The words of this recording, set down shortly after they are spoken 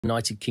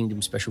United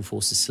Kingdom Special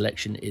Forces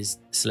selection is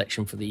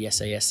selection for the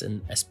SAS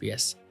and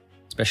SBS.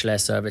 Special Air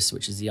Service,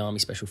 which is the Army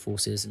Special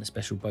Forces, and the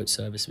Special Boat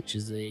Service, which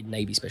is the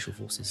Navy Special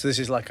Forces. So this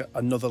is like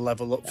another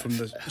level up from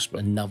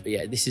the...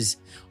 Yeah, this is...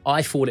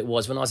 I thought it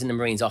was, when I was in the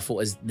Marines, I thought it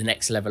was the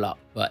next level up,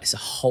 but it's a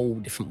whole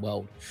different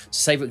world.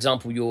 So say, for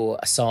example, you're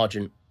a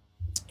sergeant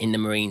in the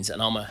Marines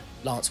and I'm a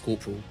Lance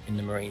Corporal in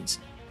the Marines.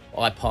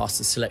 I passed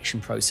the selection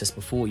process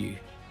before you.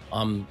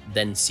 I'm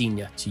then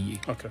senior to you.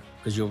 Okay.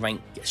 Because your rank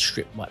gets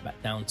stripped right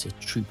back down to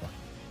trooper.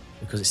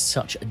 Because it's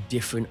such a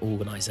different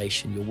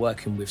organization. You're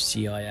working with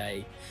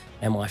CIA,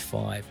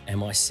 MI5,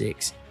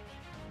 MI6,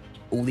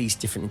 all these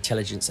different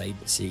intelligence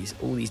agencies,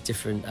 all these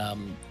different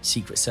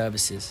secret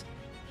services.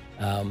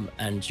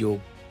 And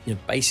you're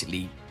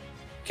basically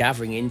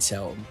gathering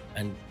intel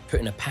and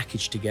putting a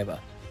package together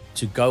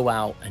to go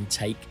out and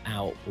take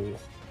out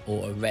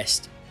or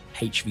arrest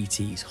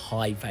HVTs,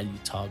 high value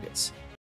targets.